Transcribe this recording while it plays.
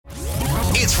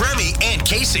Remy and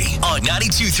Casey on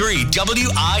 92.3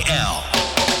 WIL.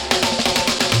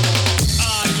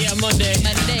 Yeah, Monday.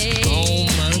 Oh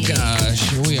my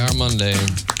gosh, here we are Monday.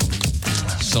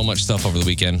 So much stuff over the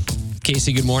weekend.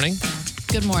 Casey, good morning.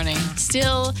 Good morning.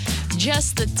 Still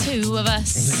just the two of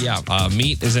us. Yeah,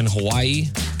 Meat is in Hawaii.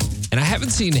 And I haven't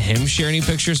seen him share any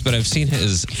pictures, but I've seen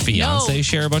his fiance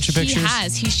share a bunch of pictures. He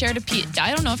has. He shared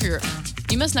I don't know if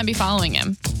you must not be following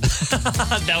him.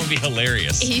 That would be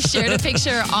hilarious. He shared a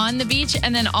picture on the beach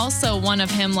and then also one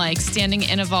of him like standing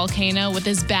in a volcano with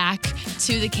his back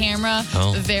to the camera.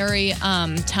 Oh. Very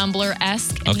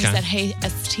Tumblr-esque. And he said, hey,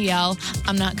 STL,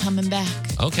 I'm not coming back.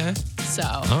 Okay. So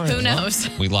All right, who knows?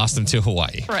 Well, we lost him to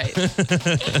Hawaii. Right.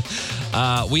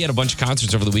 We had a bunch of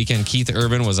concerts over the weekend. Keith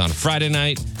Urban was on Friday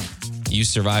night. You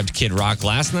survived Kid Rock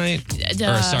last night.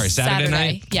 Saturday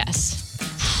night. Yes.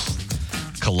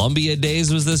 Columbia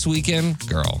Days was this weekend.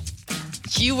 Girl.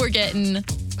 You were getting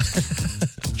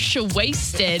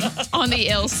wasted on the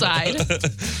ill side.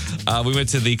 We went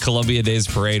to the Columbia Days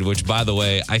parade, which, by the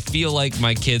way, I feel like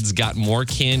my kids got more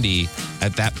candy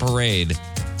at that parade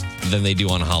than they do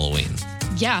on Halloween.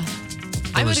 Yeah,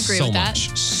 I would agree with that.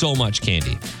 So much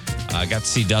candy. I got to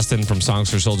see Dustin from Songs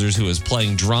for Soldiers, who was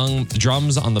playing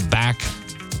drums on the back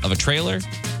of a trailer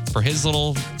for his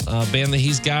little band that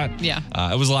he's got. Yeah.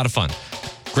 It was a lot of fun.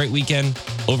 Great weekend.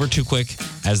 Over too quick,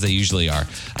 as they usually are.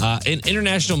 An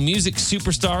international music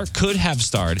superstar could have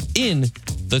starred in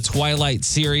the Twilight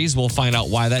series. We'll find out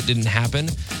why that didn't happen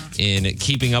in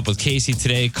Keeping Up with Casey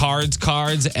today. Cards,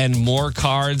 and more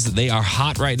cards. They are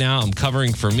hot right now. I'm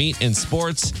covering for Meat in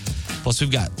sports. Plus,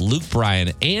 we've got Luke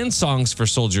Bryan and Songs for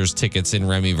Soldiers tickets in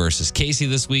Remy versus Casey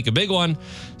this week. A big one.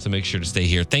 So make sure to stay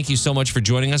here. Thank you so much for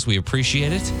joining us. We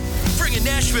appreciate it. Bringing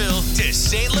Nashville to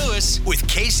St. Louis with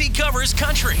Casey Covers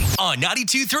Country on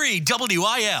 92.3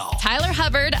 WIL. Tyler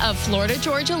Hubbard of Florida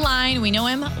Georgia Line. We know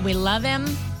him. We love him.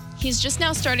 He's just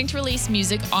now starting to release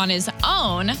music on his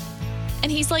own.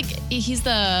 And he's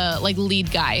the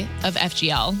lead guy of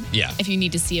FGL. Yeah. If you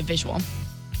need to see a visual.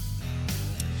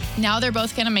 Now they're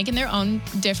both kind of making their own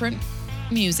different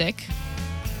music.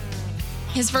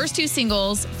 His first two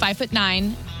singles,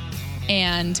 5'9"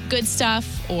 and Good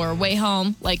Stuff or Way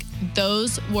Home,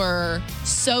 those were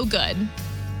so good.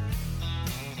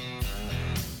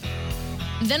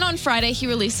 Then on Friday, he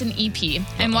released an EP.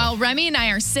 And while Remy and I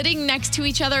are sitting next to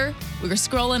each other, we were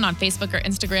scrolling on Facebook or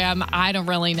Instagram, I don't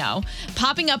really know.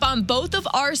 Popping up on both of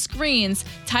our screens,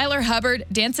 Tyler Hubbard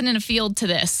dancing in a field to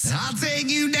this. I'll take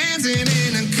you dancing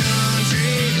in a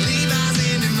country,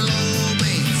 Levi's in them low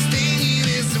bands, sting you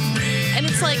with some red. And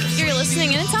it's like, you're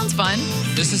listening and it sounds fun.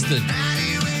 This is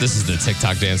the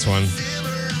TikTok dance one.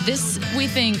 This, we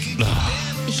think,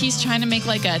 he's trying to make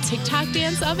a TikTok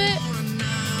dance of it.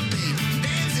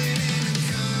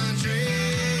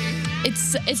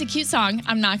 It's a cute song,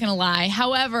 I'm not going to lie.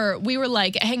 However, we were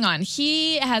like, hang on,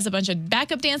 he has a bunch of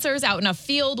backup dancers out in a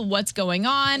field. What's going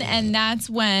on? And that's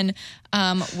when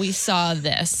we saw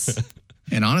this.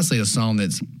 And honestly, a song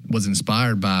that was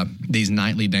inspired by these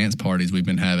nightly dance parties we've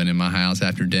been having in my house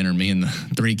after dinner. Me and the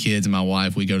three kids and my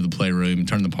wife, we go to the playroom and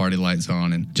turn the party lights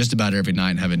on and just about every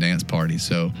night have a dance party.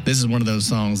 So this is one of those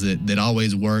songs that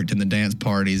always worked in the dance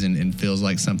parties and feels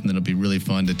like something that'll be really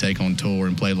fun to take on tour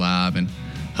and play live and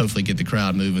hopefully get the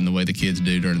crowd moving the way the kids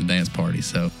do during the dance party.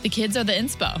 So the kids are the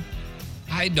inspo.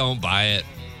 I don't buy it.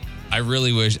 I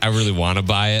really want to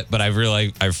buy it, but I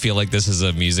feel like this is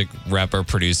a music rep or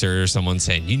producer or someone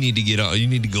saying you need to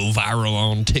go viral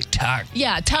on TikTok.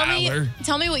 Yeah, tell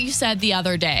me what you said the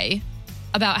other day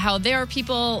about how there are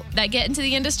people that get into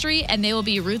the industry and they will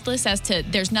be ruthless as to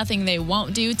there's nothing they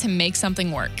won't do to make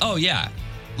something work. Oh yeah,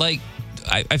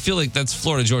 I feel like that's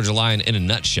Florida Georgia Line in a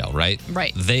nutshell, right?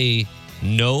 Right. They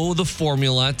know the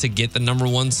formula to get the number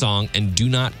one song and do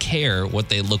not care what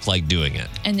they look like doing it.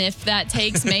 And if that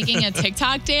takes making a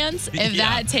TikTok dance, if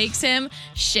that takes him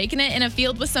shaking it in a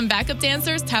field with some backup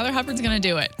dancers, Tyler Hubbard's going to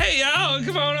do it. Hey, y'all,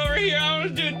 come on over here. I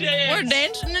want to do a dance. We're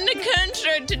dancing in the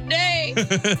country today.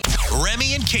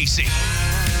 Remy and Casey.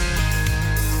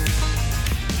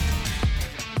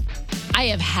 I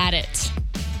have had it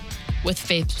with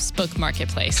Facebook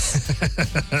Marketplace.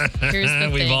 Here's the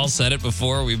thing. We've all said it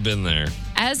before. We've been there.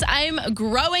 As I'm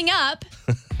growing up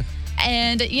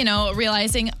and,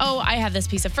 realizing, I have this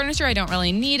piece of furniture. I don't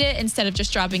really need it. Instead of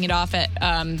just dropping it off at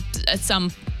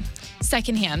some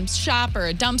secondhand shop or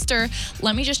a dumpster,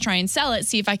 let me just try and sell it,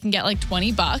 see if I can get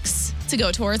 $20 to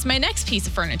go towards my next piece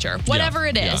of furniture, whatever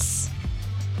it is.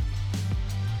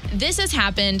 This has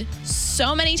happened so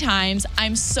so many times.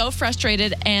 I'm so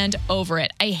frustrated and over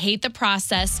it. I hate the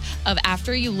process of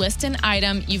after you list an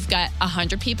item, you've got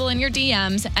 100 people in your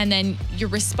DMs, and then you're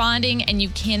responding and you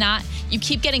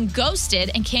keep getting ghosted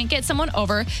and can't get someone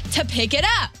over to pick it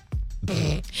up.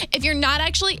 If you're not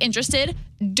actually interested,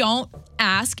 don't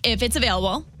ask if it's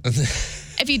available.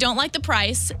 If you don't like the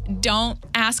price, don't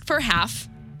ask for half.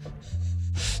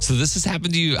 So this has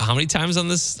happened to you how many times on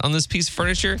this piece of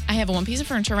furniture? I have one piece of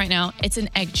furniture right now. It's an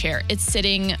egg chair. It's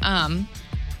sitting, what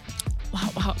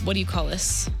do you call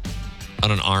this?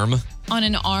 On an arm? On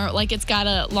an arm, like it's got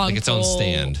a long Like its pole. own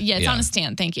stand. Yeah, it's Yeah. on a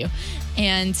stand. Thank you.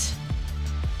 And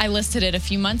I listed it a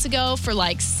few months ago for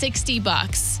like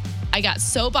 $60. I got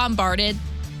so bombarded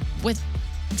with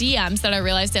DMs that I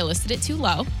realized I listed it too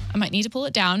low. I might need to pull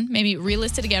it down, maybe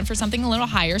relist it again for something a little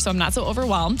higher so I'm not so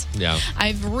overwhelmed. Yeah.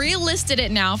 I've relisted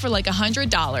it now for like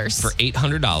 $100. For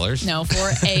 $800. No, for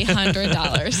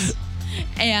 $100.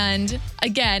 And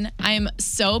again, I'm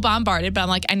so bombarded, but I'm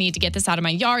like, I need to get this out of my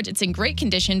yard. It's in great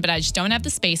condition, but I just don't have the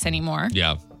space anymore.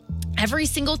 Yeah. Every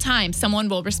single time someone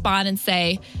will respond and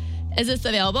say, is this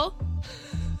available?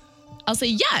 I'll say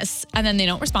yes, and then they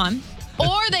don't respond.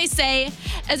 Or they say,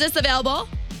 is this available?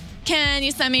 Can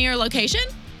you send me your location?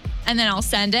 And then I'll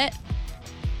send it.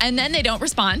 And then they don't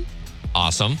respond.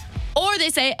 Awesome. Or they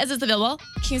say, is this available?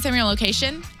 Can you send me your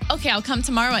location? Okay, I'll come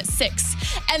tomorrow at 6.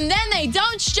 And then they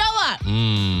don't show up.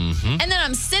 Mm-hmm. And then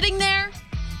I'm sitting there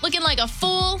looking like a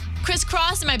fool,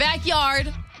 crisscrossed in my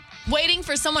backyard, waiting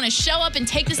for someone to show up and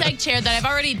take this egg chair that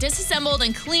I've already disassembled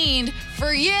and cleaned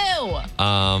for you.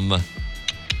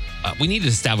 We need to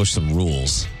establish some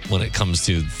rules when it comes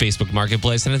to Facebook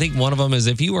Marketplace. And I think one of them is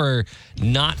if you are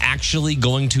not actually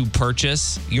going to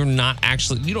purchase, you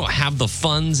don't have the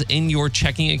funds in your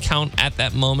checking account at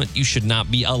that moment, you should not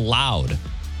be allowed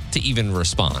to even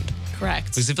respond. Correct.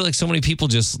 Because I feel like so many people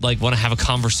just like want to have a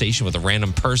conversation with a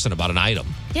random person about an item.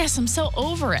 Yes, I'm so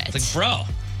over it. It's like, bro,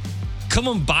 come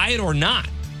and buy it or not.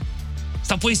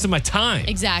 Stop wasting my time.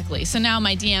 Exactly. So now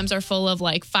my DMs are full of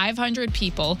like 500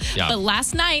 people. Yeah. But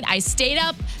last night I stayed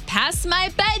up past my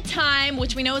bedtime,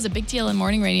 which we know is a big deal in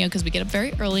morning radio because we get up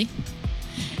very early.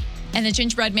 And the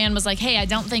gingerbread man was like, hey, I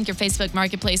don't think your Facebook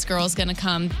Marketplace girl is going to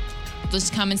come.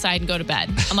 Just come inside and go to bed.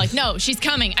 I'm like, no, she's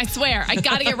coming. I swear. I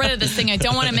got to get rid of this thing. I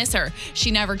don't want to miss her.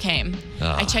 She never came.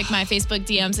 I checked my Facebook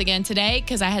DMs again today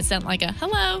because I had sent like a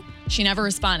hello. She never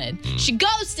responded. She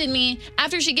ghosted me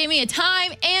after she gave me a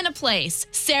time and a place.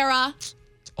 Sarah.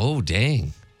 Oh,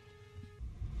 dang.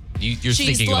 You're She's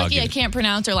thinking about lucky I can't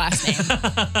pronounce her last name.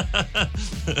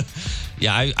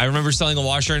 Yeah, I remember selling a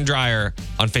washer and dryer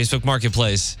on Facebook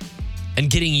Marketplace and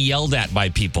getting yelled at by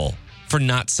people for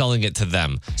not selling it to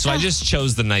them. So I just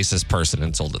chose the nicest person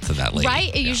and sold it to that lady. Right?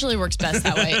 It Yeah. usually works best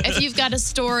that way. If you've got a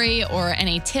story or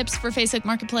any tips for Facebook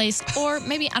Marketplace, or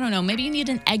maybe, I don't know, maybe you need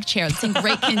an egg chair that's in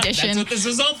great condition. That's what this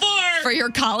is all for. For your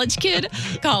college kid,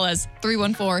 call us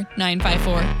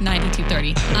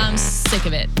 314-954-9230. I'm sick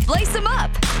of it. Lace them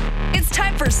up. It's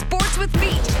time for Sports with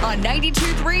Meat on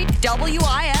 92.3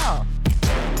 WIL.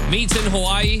 Meets in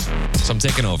Hawaii, so I'm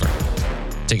taking over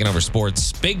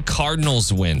sports. Big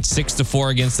Cardinals win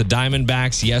 6-4 against the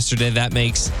Diamondbacks yesterday. That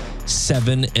makes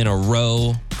 7 in a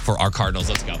row for our Cardinals.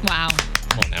 Let's go. Wow.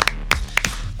 Come on now.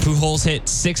 Pujols hit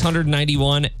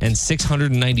 691 and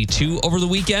 692 over the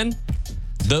weekend.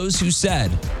 Those who said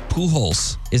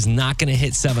Pujols is not going to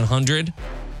hit 700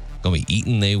 going to be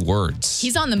eating their words.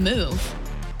 He's on the move.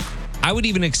 I would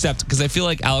even accept, because I feel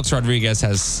like Alex Rodriguez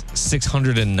has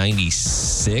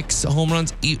 696 home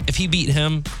runs. If he beat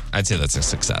him, I'd say that's a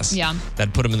success. Yeah.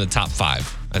 That'd put him in the top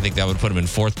 5. I think that would put him in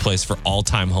 4th place for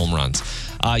all-time home runs.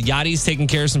 Yachty's taking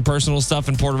care of some personal stuff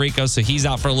in Puerto Rico, so he's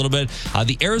out for a little bit.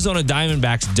 The Arizona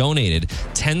Diamondbacks donated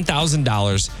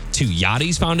 $10,000 to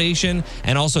Yachty's foundation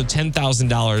and also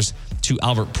 $10,000 to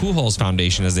Albert Pujols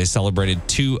Foundation as they celebrated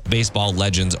 2 baseball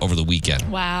legends over the weekend.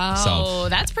 Wow. So,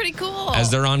 that's pretty cool. as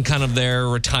they're on kind of their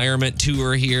retirement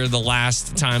tour here, the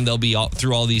last time they'll be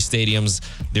through all these stadiums,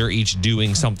 they're each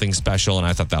doing something special, and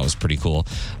I thought that was pretty cool.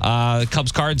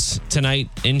 Cubs Cards tonight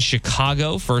in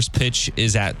Chicago. First pitch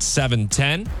is at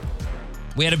 7:10.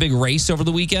 We had a big race over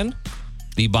the weekend.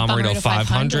 The Bommarito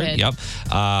 500. Yep.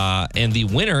 And the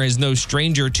winner is no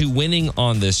stranger to winning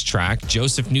on this track.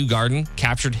 Joseph Newgarden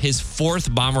captured his 4th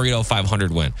Bommarito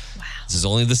 500 win. Wow. This is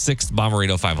only the 6th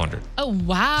Bommarito 500. Oh,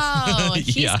 wow.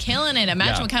 He's Yeah. killing it.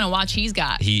 Imagine Yeah. what kind of watch he's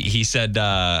got. He said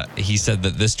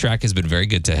that this track has been very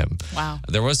good to him. Wow.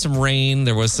 There was some rain.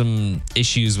 There was some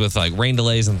issues with like rain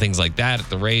delays and things like that at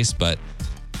the race, but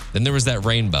then there was that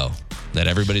rainbow that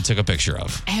everybody took a picture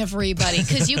of. Everybody,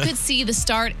 because you could see the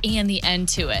start and the end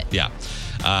to it.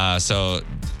 Yeah. So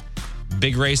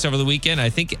big race over the weekend. I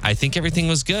think everything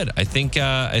was good. I think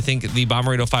the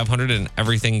Bommarito 500 and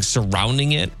everything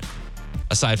surrounding it,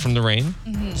 aside from the rain,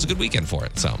 was a good weekend for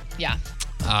it. So Yeah.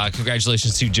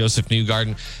 Congratulations to Joseph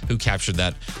Newgarden, who captured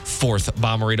that 4th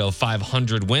Bommarito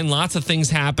 500 win. Lots of things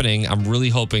happening. I'm really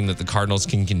hoping that the Cardinals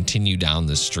can continue down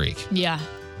this streak. Yeah.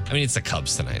 I mean, it's the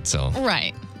Cubs tonight, so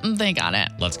Right. They got it.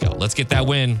 let's go. Let's get that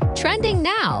win. Trending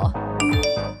now.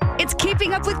 It's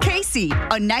Keeping Up with Casey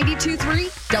on 92.3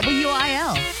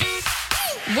 WIL.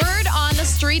 Word on the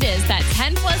street is that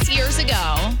 10 plus years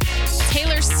ago,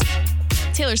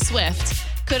 Taylor Swift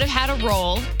could have had a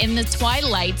role in the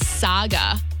Twilight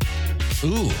saga.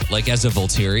 Ooh, like as a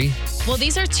Volturi? Well,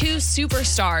 these are two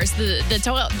superstars, the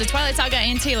Twilight saga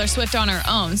and Taylor Swift on her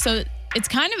own. So it's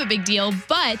kind of a big deal.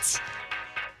 But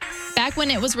back when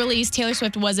it was released, Taylor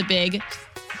Swift was a big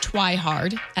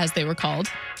twihard, as they were called.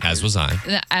 As was I.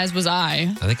 As was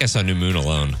I. I think I saw New Moon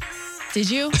alone. Did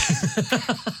you?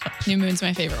 New Moon's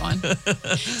my favorite one.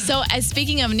 So, as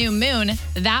speaking of New Moon,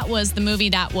 that was the movie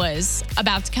that was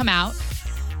about to come out.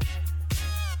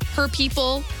 Her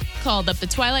people called up the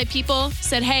Twilight people,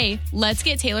 said, hey, let's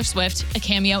get Taylor Swift a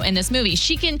cameo in this movie.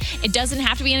 It doesn't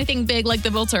have to be anything big like the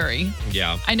Volturi.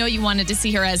 Yeah. I know you wanted to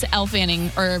see her as Elle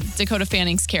Fanning or Dakota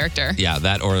Fanning's character. Yeah,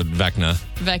 that or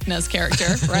Vecna's character,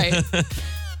 right?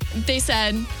 They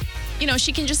said,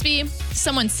 she can just be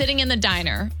someone sitting in the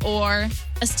diner or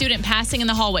a student passing in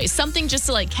the hallway. Something just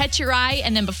to catch your eye,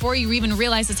 and then before you even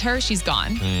realize it's her, she's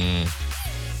gone.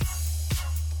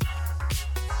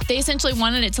 They essentially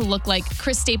wanted it to look like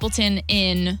Chris Stapleton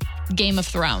in Game of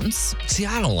Thrones. See,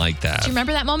 I don't like that. Do you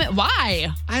remember that moment? Why?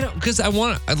 I don't, because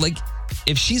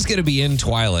if she's going to be in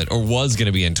Twilight or was going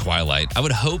to be in Twilight, I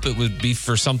would hope it would be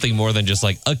for something more than just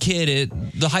a kid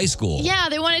at the high school. Yeah,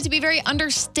 they wanted it to be very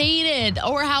understated,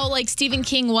 or how Stephen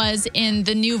King was in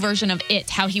the new version of It,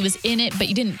 how he was in it, but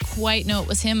you didn't quite know it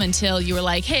was him until you were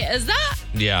like, hey, is that?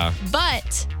 Yeah.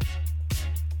 But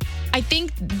I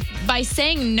think by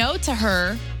saying no to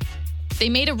her, they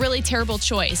made a really terrible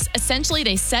choice. Essentially,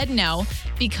 they said no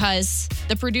because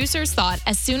the producers thought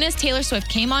as soon as Taylor Swift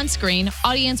came on screen,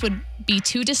 audience would be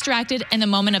too distracted and the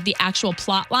moment of the actual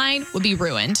plot line would be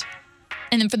ruined.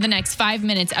 And then for the next 5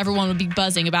 minutes, everyone would be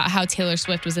buzzing about how Taylor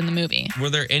Swift was in the movie. Were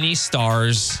there any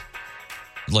stars,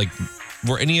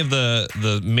 were any of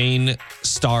the main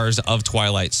stars of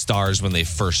Twilight stars when they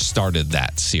first started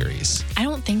that series? I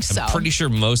don't think so. I'm pretty sure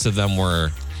most of them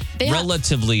were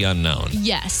relatively unknown.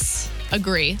 Yes.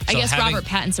 Agree. So I guess Robert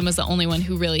Pattinson was the only one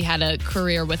who really had a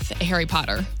career with Harry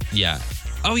Potter. Yeah.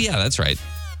 Oh, yeah, that's right.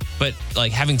 But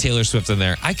having Taylor Swift in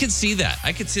there, I could see that.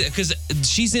 Because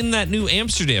she's in that new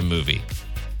Amsterdam movie.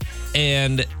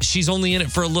 And she's only in it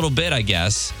for a little bit, I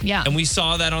guess. Yeah. And we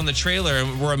saw that on the trailer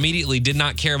and we immediately did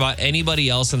not care about anybody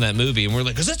else in that movie. And we're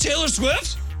like, is that Taylor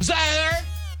Swift? Is that her?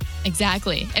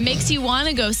 Exactly. It makes you want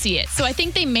to go see it. So I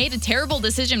think they made a terrible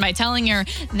decision by telling her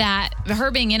that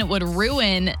her being in it would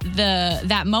ruin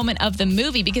that moment of the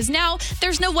movie, because now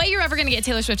there's no way you're ever going to get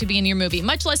Taylor Swift to be in your movie,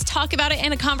 much less talk about it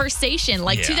in a conversation.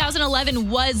 2011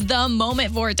 was the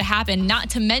moment for it to happen, not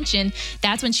to mention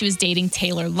that's when she was dating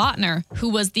Taylor Lautner, who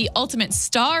was the ultimate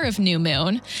star of New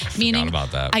Moon. Meaning,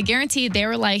 about that. I guarantee they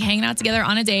were hanging out together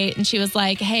on a date and she was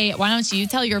like, hey, why don't you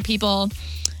tell your people,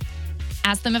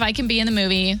 ask them if I can be in the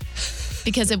movie,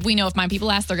 because if my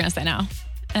people ask, they're going to say no.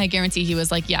 And I guarantee he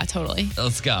was like, yeah, totally.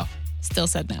 Let's go. Still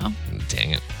said no. Dang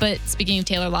it. But speaking of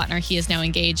Taylor Lautner, he is now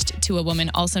engaged to a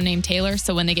woman also named Taylor.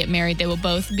 So when they get married, they will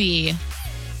both be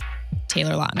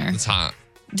Taylor Lautner. It's hot.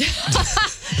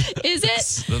 Is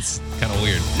it? That's kind of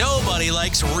weird. Nobody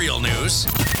likes real news.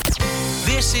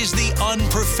 This is the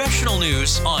unprofessional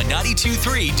news on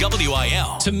 92.3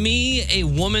 WIL. To me, a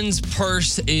woman's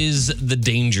purse is the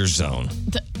danger zone.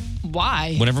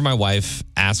 Why? Whenever my wife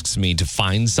asks me to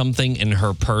find something in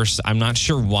her purse, I'm not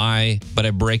sure why, but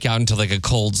I break out into a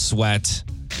cold sweat.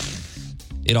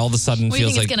 It all of a sudden What, you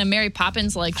feels think like it's gonna Mary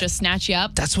Poppins just snatch you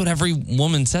up? that's what every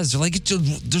woman says. They're like,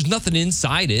 there's nothing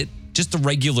inside it, just the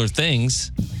regular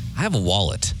things. I have a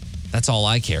wallet. That's all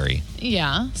I carry.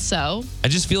 Yeah, so? I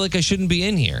just feel like I shouldn't be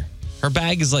in here. Her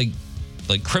bag is like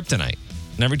kryptonite.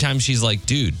 And every time she's like,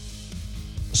 dude,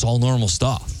 it's all normal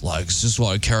stuff. It's just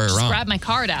what I carry around. Grab my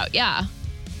card out, yeah.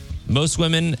 Most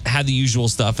women had the usual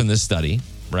stuff in this study,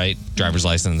 right? Driver's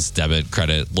license, debit,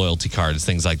 credit, loyalty cards,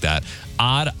 things like that.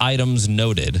 Odd items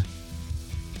noted.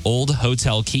 Old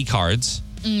hotel key cards.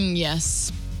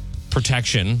 Yes.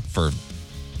 Protection for,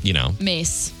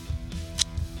 Mace.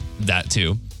 that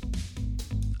too.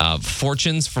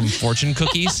 Fortunes from fortune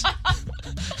cookies.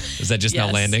 Is that just now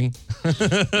Yes. landing?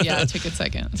 Yeah, it took a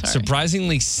second. Sorry.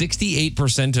 Surprisingly,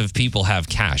 68% of people have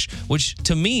cash, which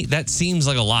to me, that seems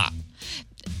like a lot.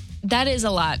 That is a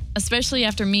lot, especially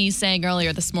after me saying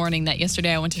earlier this morning that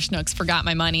yesterday I went to Schnucks, forgot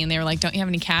my money, and they were like, don't you have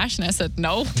any cash? And I said,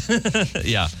 no.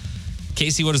 Yeah.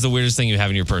 Casey, what is the weirdest thing you have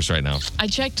in your purse right now? I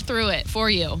checked through it for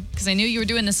you because I knew you were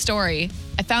doing this story.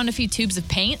 I found a few tubes of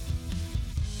paint.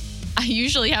 I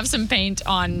usually have some paint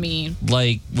on me.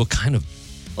 Like, what kind of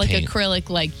Like paint? acrylic,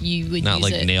 like you would Not use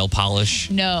like it. nail polish?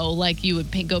 No, like you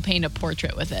would go paint a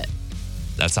portrait with it.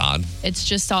 That's odd. It's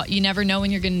just all, you never know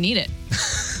when you're going to need it.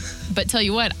 But tell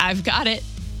you what, I've got it.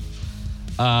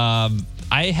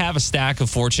 I have a stack of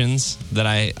fortunes that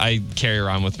I carry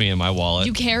around with me in my wallet.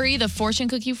 You carry the fortune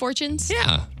cookie fortunes?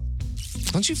 Yeah.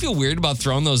 Don't you feel weird about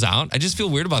throwing those out? I just feel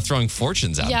weird about throwing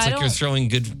fortunes out. Yeah, It's I like you're don't-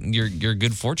 throwing your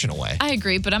good fortune away. I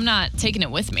agree, but I'm not taking it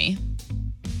with me.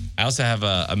 I also have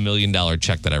a $1 million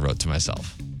check that I wrote to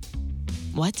myself.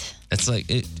 What? It's like,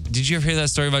 did you ever hear that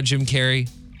story about Jim Carrey?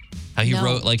 How he No.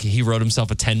 wrote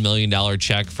himself a $10 million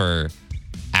check for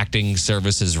acting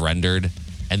services rendered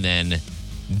and then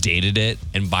dated it.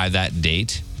 And by that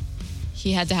date,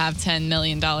 He had to have $10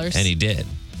 million. and he did.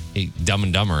 Dumb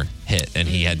and Dumber hit, and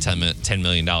he had $10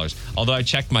 million. Although I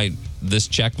checked this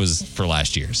check was for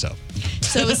last year, so.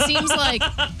 So it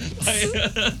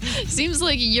seems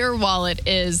like your wallet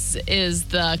is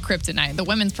the kryptonite. The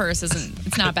women's purse isn't.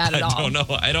 It's not bad at all.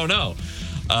 I don't know.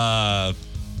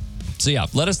 So yeah,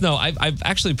 let us know. I've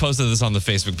actually posted this on the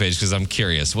Facebook page because I'm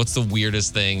curious. What's the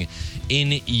weirdest thing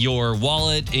in your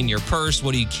wallet, in your purse?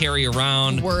 What do you carry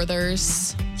around?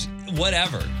 Werthers.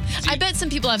 Whatever. I bet some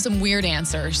people have some weird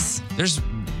answers. There's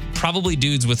probably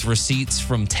dudes with receipts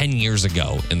from 10 years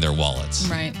ago in their wallets.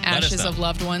 Right. Let us Ashes know. of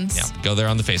loved ones. Yeah, go there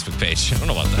on the Facebook page. I don't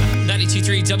know about that.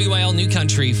 92.3 WIL New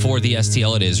Country for the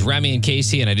STL. It is Remy and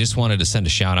Casey, and I just wanted to send a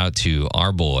shout out to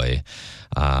our boy.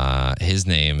 His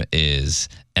name is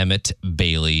Emmett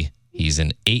Bailey. He's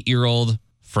an 8-year-old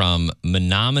from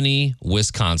Menominee,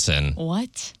 Wisconsin.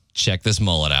 What? Check this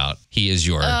mullet out. He is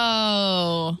your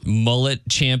Oh. mullet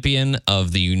champion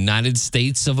of the United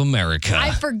States of America.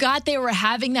 I forgot they were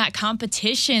having that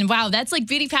competition. Wow, that's like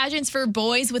beauty pageants for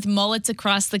boys with mullets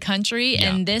across the country.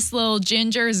 Yeah. And this little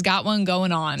ginger's got one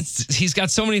going on. He's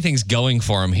got so many things going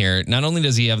for him here. Not only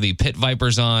does he have the pit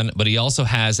vipers on, but he also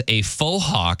has a faux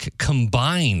hawk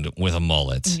combined with a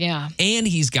mullet. Yeah. And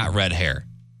he's got red hair.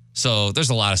 So there's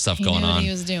a lot of stuff He going knew on. what he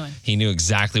was doing. He knew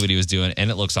exactly what he was doing,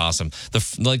 and it looks awesome.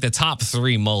 The top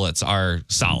 3 mullets are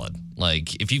solid.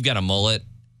 Like, if you've got a mullet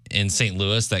in St.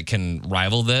 Louis that can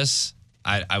rival this,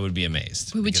 I would be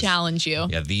amazed. We would Because, challenge you.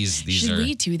 Yeah, these Should are.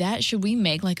 we do that? Should we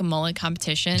make like a mullet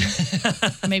competition?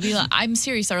 Maybe I'm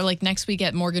serious. Or like next week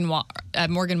at Morgan Wallen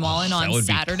that on would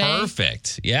Saturday. be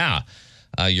perfect. Yeah.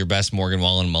 Your best Morgan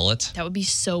Wallen mullet. That would be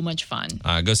so much fun.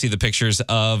 Go see the pictures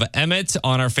of Emmett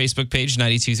on our Facebook page,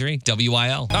 92.3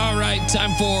 WIL. All right,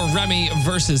 time for Remy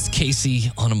versus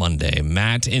Casey on a Monday.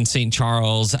 Matt in St.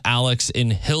 Charles, Alex in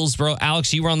Hillsborough.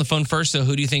 Alex, you were on the phone first, so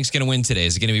who do you think is going to win today?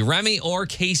 Is it going to be Remy or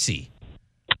Casey?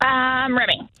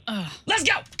 Remy. Let's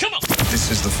go. Come on.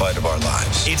 This is the fight of our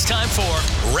lives. It's time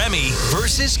for Remy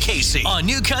versus Casey on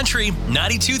New Country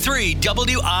 92.3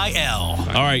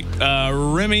 WIL. All right,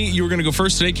 Remy, you were going to go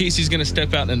first today. Casey's going to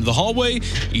step out into the hallway.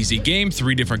 Easy game,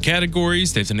 3 different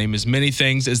categories. They have to name as many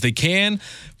things as they can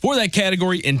for that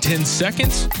category in 10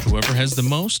 seconds. Whoever has the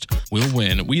most will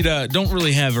win. We don't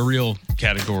really have a real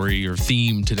category or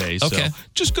theme today, so Okay.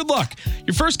 just good luck.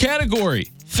 Your first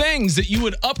category, things that you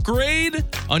would upgrade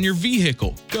on your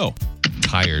vehicle. Go.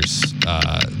 Tires,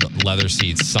 leather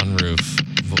seats, sunroof,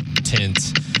 tint,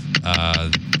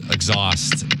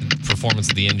 exhaust, performance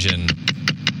of the engine,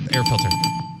 air filter.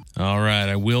 All right,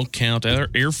 I will count.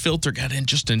 Air filter got in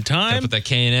just in Gotta time. put that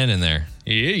K&N in there.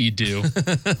 Yeah, you do.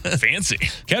 Fancy.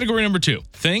 Category number 2,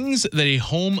 things that a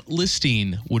home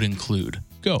listing would include.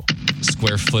 Go.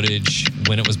 Square footage,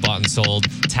 when it was bought and sold,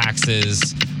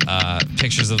 taxes,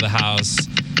 pictures of the house,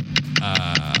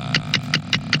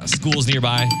 schools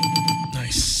nearby.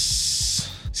 Nice.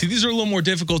 See, these are a little more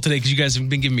difficult today because you guys have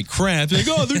been giving me crap. They're like,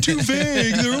 oh, they're too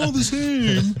vague. They're all the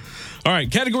same. All right,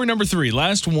 category number 3,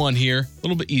 last one here, a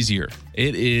little bit easier.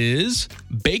 It is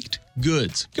baked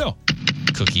goods. Go.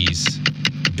 Cookies,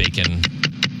 bacon,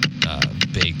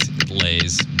 baked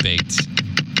Lay's, baked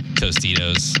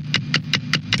Tostitos,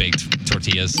 baked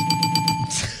tortillas.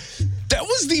 That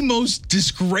was the most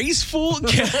disgraceful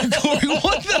category.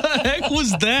 What the heck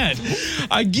was that?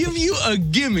 I give you a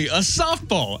gimme, a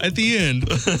softball at the end.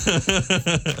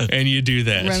 And you do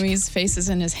that. Remy's face is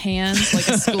in his hands like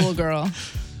a schoolgirl.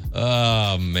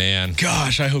 Oh, man.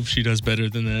 Gosh, I hope she does better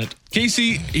than that.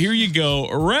 Casey, here you go.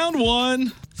 Round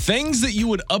 1. Things that you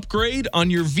would upgrade on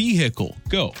your vehicle.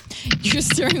 Go. Your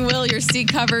steering wheel, your seat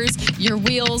covers, your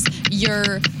wheels,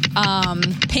 your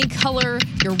paint color,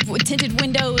 your tinted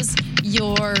windows,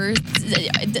 your...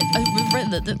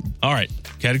 All right.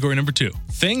 Category number 2.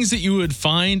 Things that you would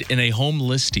find in a home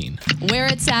listing. where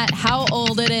it's at, how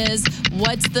old it is,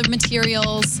 what's the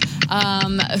materials,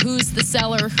 who's the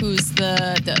seller, who's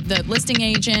the listing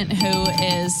agent, who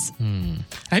is...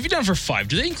 Have you done for 5?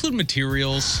 Do they include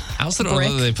materials? I also don't know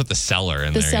whether they put the seller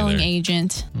in The there selling either.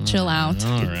 agent. Chill out.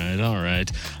 All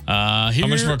right. How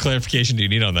much more clarification do you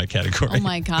need on that category? Oh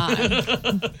my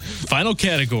God. Final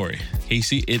category.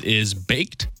 Casey, it is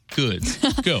baked goods.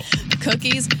 Go.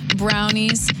 Cookies,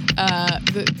 brownies,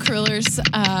 crullers,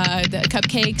 the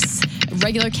cupcakes,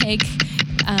 regular cake,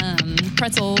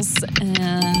 pretzels,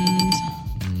 and...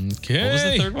 Okay. What was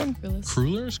the third one?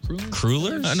 Crullers?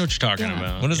 Crullers? I know what you're talking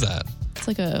about. What is that? It's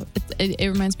like it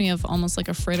reminds me of almost like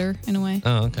a fritter in a way.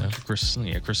 Oh, okay. Croissant.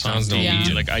 Sounds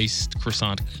Norwegian. Like iced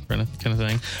croissant kind of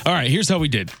thing. All right, here's how we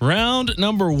did. Round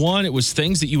number 1, it was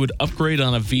things that you would upgrade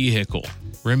on a vehicle.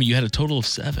 Remy, you had a total of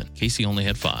 7. Casey only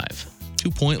had 5.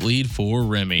 2-point lead for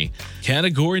Remy.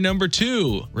 Category number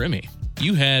 2, Remy,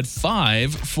 you had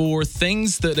 5 for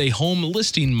things that a home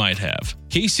listing might have.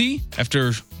 Casey,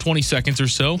 after 20 seconds or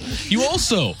so, you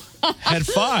also had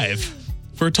 5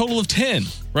 for a total of 10.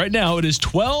 Right now, it is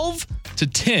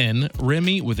 12-10,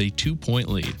 Remy with a 2-point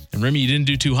lead. And Remy, you didn't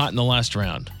do too hot in the last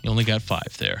round. You only got 5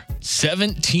 there.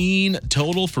 17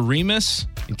 total for Remus.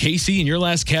 And Casey, in your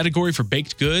last category for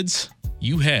baked goods,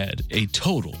 you had a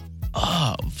total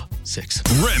of 6.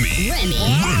 Remy.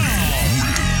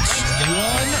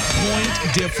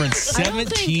 1-point difference, I don't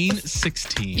think-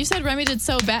 17-16. You said Remy did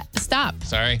so bad. Stop.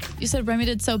 Sorry. You said Remy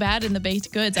did so bad in the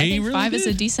baked goods. I He think really 5 is a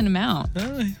did. decent amount.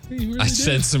 I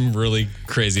said some really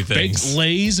crazy things. Baked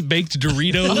Lay's, baked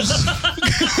Doritos.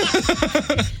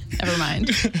 Never mind.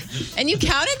 And you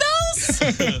counted those?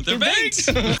 They're baked.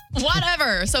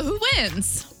 Whatever. So who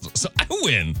wins? So I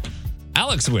win.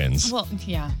 Alex wins. Well,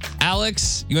 yeah.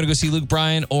 Alex, you want to go see Luke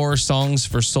Bryan or Songs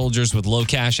for Soldiers with Low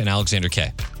Cash and Alexander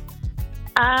K?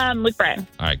 Luke Bryan.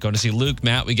 All right, going to see Luke.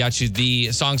 Matt, we got you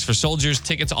the Songs for Soldiers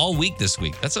tickets all week this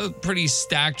week. That's a pretty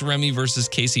stacked Remy versus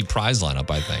Casey prize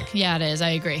lineup, I think. Yeah, it is.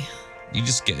 I agree. You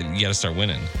got to start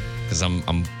winning because I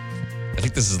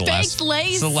think this is the last. Baked Lay's?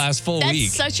 This is the last full That's week.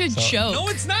 such a joke. No,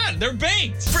 it's not. They're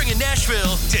baked. Bringing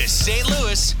Nashville to St.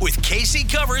 Louis with Casey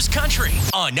Covers Country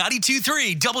on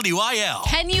 92.3 WIL.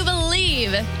 Can you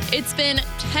believe it's been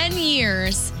 10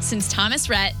 years since Thomas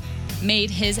Rhett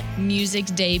made his music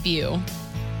debut?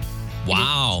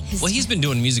 Wow. Well, he's been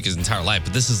doing music his entire life,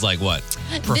 but this is like what?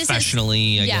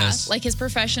 Professionally, I guess. Like his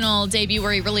professional debut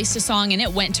where he released a song and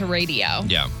it went to radio.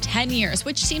 Yeah. 10 years,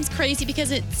 which seems crazy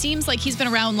because it seems like he's been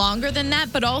around longer than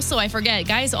that, but also I forget,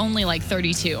 guy's only like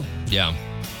 32. Yeah.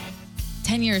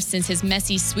 10 years since his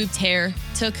messy swooped hair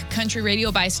took country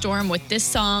radio by storm with this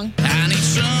song. I need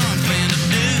something to do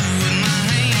with my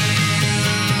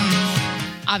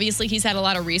hands. Obviously, he's had a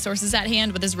lot of resources at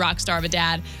hand with his rock star of a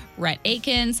dad, Rhett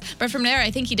Akins. But from there,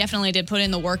 I think he definitely did put in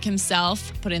the work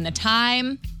himself, put in the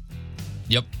time.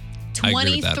 Yep. I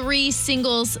agree with that. 23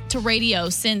 singles to radio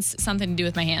since Something to Do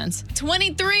with My Hands.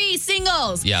 23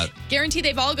 singles. Yeah. Guarantee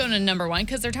they've all gone to number 1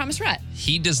 because they're Thomas Rhett.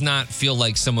 He does not feel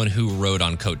like someone who rode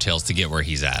on coattails to get where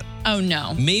he's at. Oh,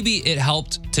 no. Maybe it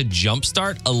helped to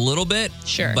jumpstart a little bit.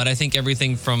 Sure. But I think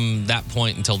everything from that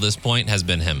point until this point has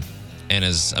been him and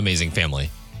his amazing family.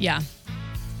 Yeah.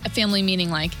 A family meaning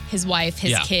like his wife,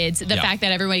 his kids, the Yeah. fact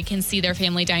that everybody can see their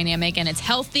family dynamic and it's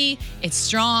healthy, it's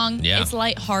strong, Yeah. it's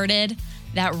lighthearted.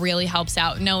 That really helps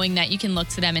out, knowing that you can look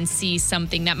to them and see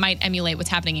something that might emulate what's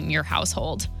happening in your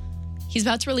household. He's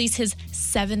about to release his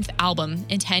 7th album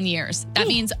in 10 years. That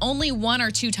means only 1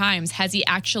 or 2 times has he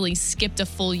actually skipped a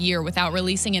full year without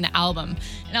releasing an album.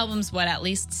 An album's what, at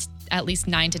least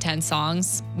 9 to 10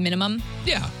 songs minimum?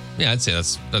 Yeah. Yeah, I'd say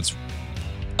that's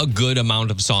a good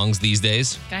amount of songs these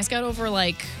days. Guy's got over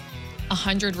like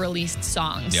 100 released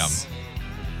songs. Yeah.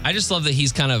 I just love that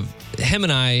he's him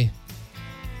and I,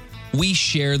 we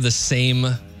share the same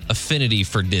affinity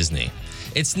for Disney.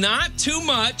 It's not too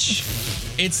much.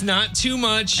 It's not too I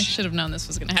much. should have known this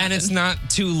was going to happen. And it's not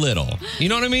too little. You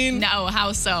know what I mean? No,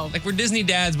 how so? Like we're Disney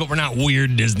dads, but we're not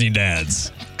weird Disney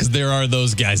dads. Because there are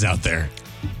those guys out there.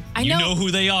 I You know who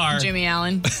they are. Jimmy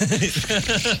Allen.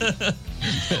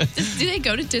 Do they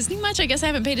go to Disney much? I guess I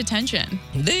haven't paid attention.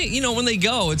 They, when they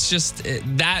go, it's just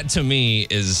that to me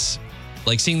is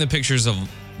like seeing the pictures of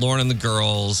Lauren and the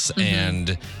girls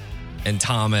and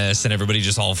Thomas and everybody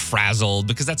just all frazzled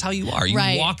because that's how you are. You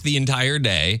Right. walk the entire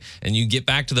day and you get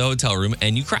back to the hotel room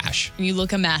and you crash. You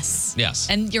look a mess. Yes.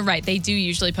 And you're right. They do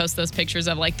usually post those pictures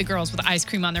of like the girls with ice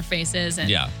cream on their faces and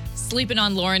Yeah. sleeping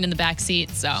on Lauren in the back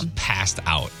seat. So Passed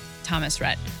out. Thomas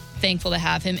Rhett. thankful to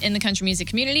have him in the country music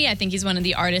community. I think he's one of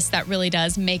the artists that really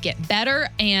does make it better.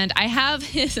 And I have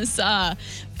his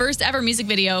first ever music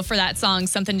video for that song,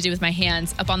 Something to Do with My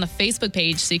Hands, up on the Facebook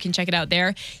page, so you can check it out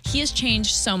there. He has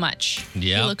changed so much.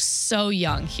 Yeah. He looks so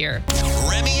young here.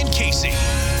 Remy and Casey.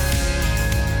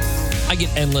 I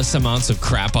get endless amounts of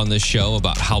crap on this show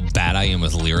about how bad I am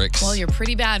with lyrics. Well, you're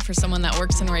pretty bad for someone that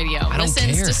works in radio. I don't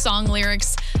Listens care. to song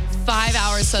lyrics 5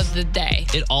 hours of the day.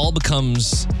 It all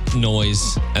becomes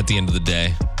noise at the end of the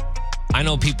day. I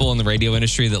know people in the radio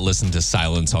industry that listen to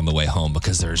silence on the way home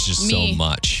because there's just so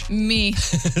much. Me.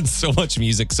 So much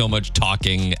music, so much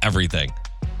talking, everything.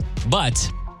 But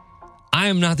I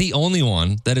am not the only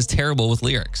one that is terrible with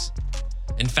lyrics.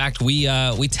 In fact, we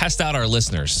test out our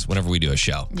listeners whenever we do a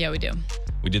show. Yeah, we do.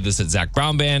 We did this at Zach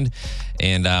Brown Band,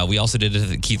 and we also did it at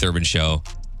the Keith Urban Show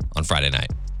on Friday night.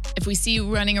 If we see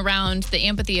you running around the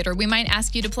amphitheater, we might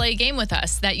ask you to play a game with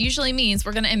us. That usually means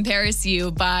we're going to embarrass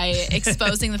you by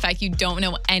exposing the fact you don't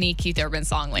know any Keith Urban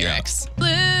song lyrics. Blue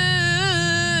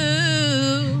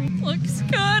looks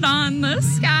good on the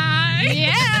sky.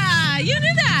 Yeah, you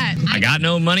knew that. I got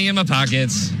no money in my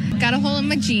pockets. Got a hole in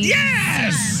my jeans.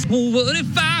 Yes! What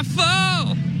if I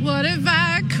fall? What if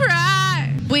I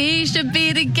cry? We should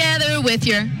be together with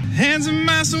your Hands in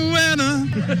my sweater.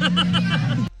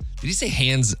 Did he say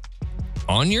hands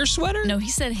on your sweater? No, he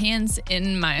said hands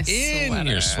in my sweater. In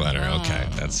your sweater. Okay.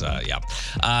 That's, yeah.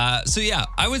 So, yeah,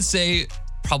 I would say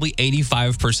probably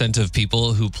 85% of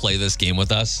people who play this game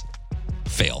with us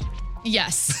fail.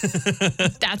 Yes.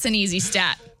 That's an easy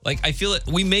stat. Like, I feel it.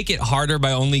 We make it harder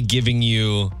by only giving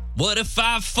you, what if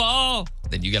I fall?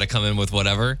 Then you got to come in with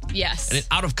whatever. Yes. And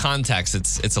out of context,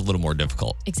 it's a little more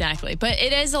difficult. Exactly. But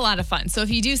it is a lot of fun. So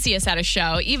if you do see us at a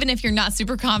show, even if you're not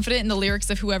super confident in the lyrics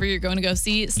of whoever you're going to go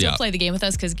see, still play the game with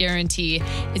us because guarantee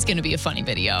it's going to be a funny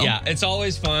video. Yeah, it's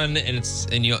always fun,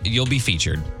 and you'll be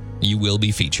featured. You will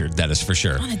be featured. That is for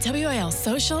sure. On the WIL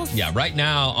socials? Yeah, right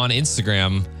now on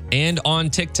Instagram and on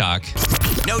TikTok.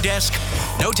 No desk,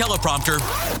 no teleprompter,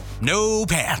 no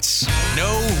pants,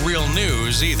 no real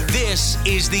news either. This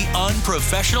is the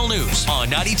unprofessional news on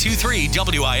 92.3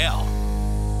 WIL.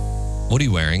 What are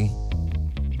you wearing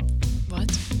What?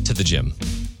 to the gym?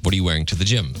 What are you wearing to the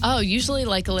gym? Oh, usually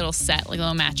like a little set, like a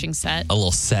little matching set. A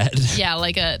little set? Yeah,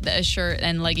 like a shirt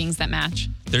and leggings that match.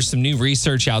 There's some new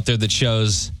research out there that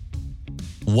shows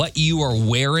what you are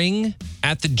wearing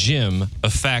at the gym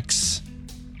affects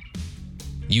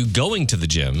you going to the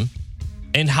gym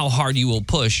and how hard you will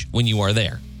push when you are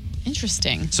there.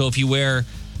 Interesting. So if you wear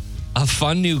a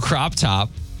fun new crop top,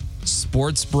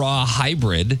 sports bra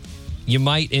hybrid, you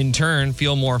might in turn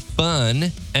feel more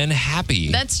fun and happy.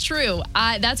 That's true.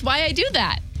 That's why I do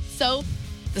that. So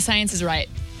the science is right.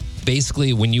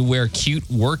 Basically, when you wear cute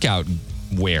workout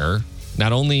wear,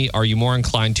 not only are you more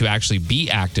inclined to actually be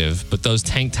active, but those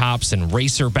tank tops and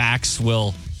racer backs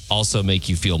will also make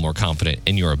you feel more confident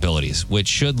in your abilities, which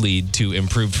should lead to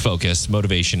improved focus,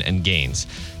 motivation, and gains.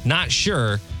 Not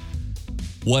sure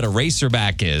what a racer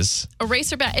back is. A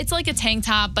racer back, it's like a tank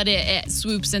top, but it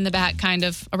swoops in the back kind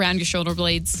of around your shoulder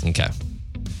blades. Okay.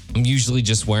 I'm usually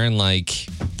just wearing like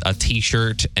a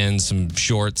t-shirt and some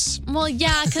shorts. Well,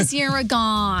 yeah, because you're a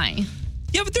guy.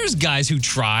 Yeah, but there's guys who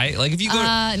try. Like if you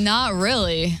go not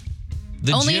really.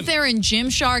 the Only gym, if they're in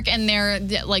Gymshark and they're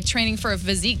like training for a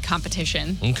physique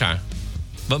competition. Okay.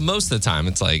 But most of the time,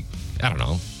 it's like, I don't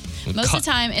know. Most of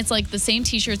the time, it's like the same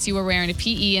t-shirts you were wearing to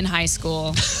PE in high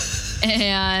school.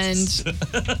 And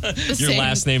Your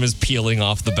last name is peeling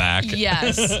off the back.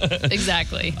 Yes,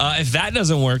 exactly. If that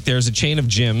doesn't work, there's a chain of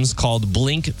gyms called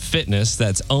Blink Fitness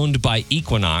that's owned by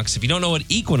Equinox. If you don't know what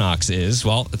Equinox is,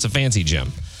 well, it's a fancy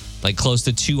gym. Like close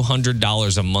to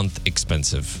 $200 a month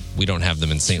expensive. We don't have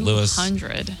them in St. Louis.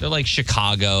 200. They're like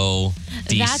Chicago,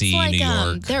 DC, That's like, New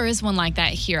York. there is one like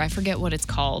that here. I forget what it's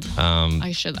called.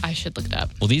 I should look it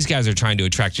up. Well, these guys are trying to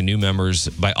attract new members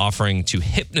by offering to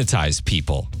hypnotize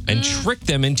people and trick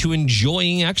them into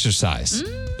enjoying exercise.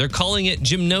 They're calling it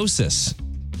gymnosis.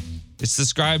 It's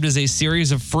described as a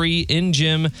series of free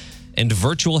in-gym and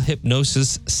virtual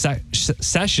hypnosis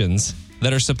sessions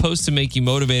that are supposed to make you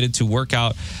motivated to work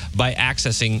out by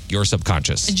accessing your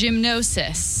subconscious.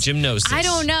 Gymnosis. I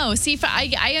don't know. See,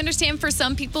 I understand for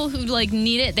some people who like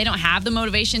need it, they don't have the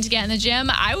motivation to get in the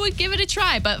gym. I would give it a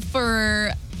try, but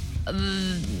for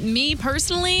me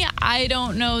personally, I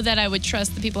don't know that I would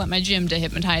trust the people at my gym to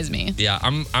hypnotize me. Yeah,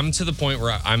 I'm to the point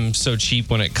where I'm so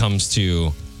cheap when it comes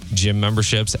to gym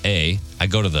memberships. I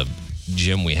go to the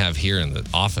gym we have here in the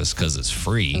office because it's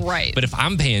free. Right. But if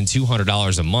I'm paying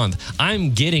 $200 a month,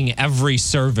 I'm getting every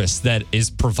service that is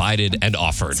provided and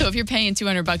offered. So if you're paying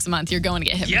 $200 a month, you're going to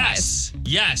get hypnotized.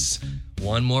 Yes.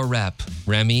 One more rep.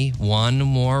 Remy, one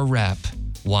more rep.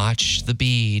 Watch the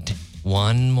bead.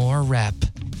 One more rep.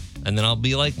 And then I'll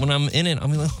be like, when I'm in it, I'll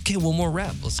be like, okay, one more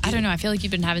rep. I don't know. I feel like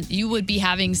you would be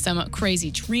having some crazy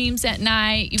dreams at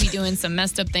night. You'd be doing some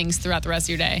messed up things throughout the rest of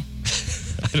your day.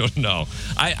 I don't know.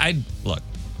 Look,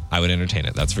 I would entertain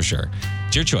it. That's for sure.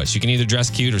 It's your choice. You can either dress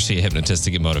cute or see a hypnotist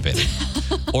to get motivated,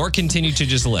 or continue to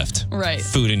just lift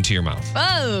food into your mouth.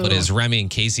 Oh. But it is Remy and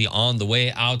Casey on the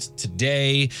way out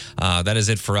today. That is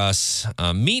it for us.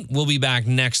 Meat will be back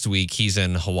next week. He's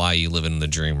in Hawaii living the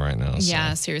dream right now. So.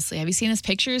 Yeah, seriously. Have you seen his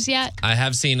pictures yet? I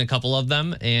have seen a couple of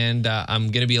them, and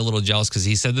I'm going to be a little jealous because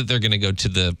he said that they're going to go to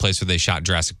the place where they shot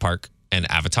Jurassic Park and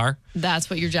Avatar. That's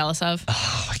what you're jealous of?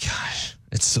 Oh, my gosh.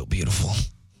 It's so beautiful.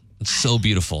 It's so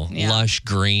beautiful. Yeah. Lush,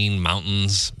 green,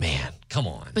 mountains. Man, come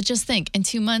on. But just think, in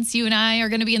 2 months, you and I are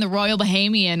going to be in the Royal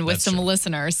Bahamian with some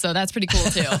listeners. So that's pretty cool,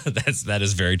 too. That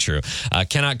is very true.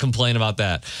 Cannot complain about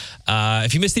that.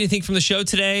 If you missed anything from the show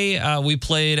today, we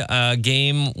played a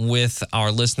game with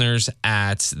our listeners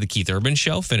at the Keith Urban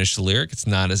Show. Finish the lyric. It's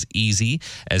not as easy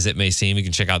as it may seem. You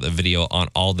can check out the video on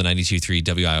all the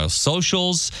 92.3 WIL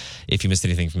socials. If you missed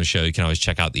anything from the show, you can always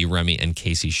check out the Remy and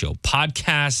Casey Show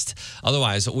podcast.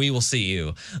 Otherwise, we will see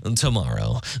you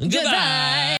tomorrow.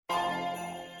 Goodbye.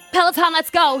 Peloton, let's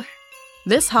go.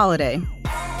 This holiday,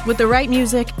 with the right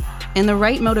music and the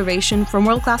right motivation from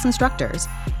world-class instructors,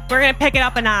 we're going to pick it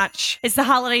up a notch. It's the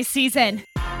holiday season.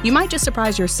 You might just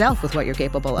surprise yourself with what you're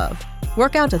capable of.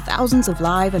 Work out to thousands of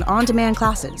live and on-demand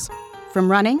classes,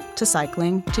 from running to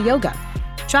cycling to yoga.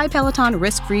 Try Peloton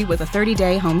risk-free with a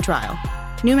 30-day home trial.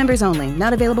 New members only,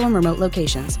 not available in remote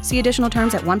locations. See additional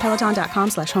terms at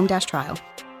onepeloton.com/home-trial.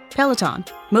 Peloton,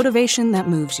 motivation that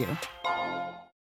moves you.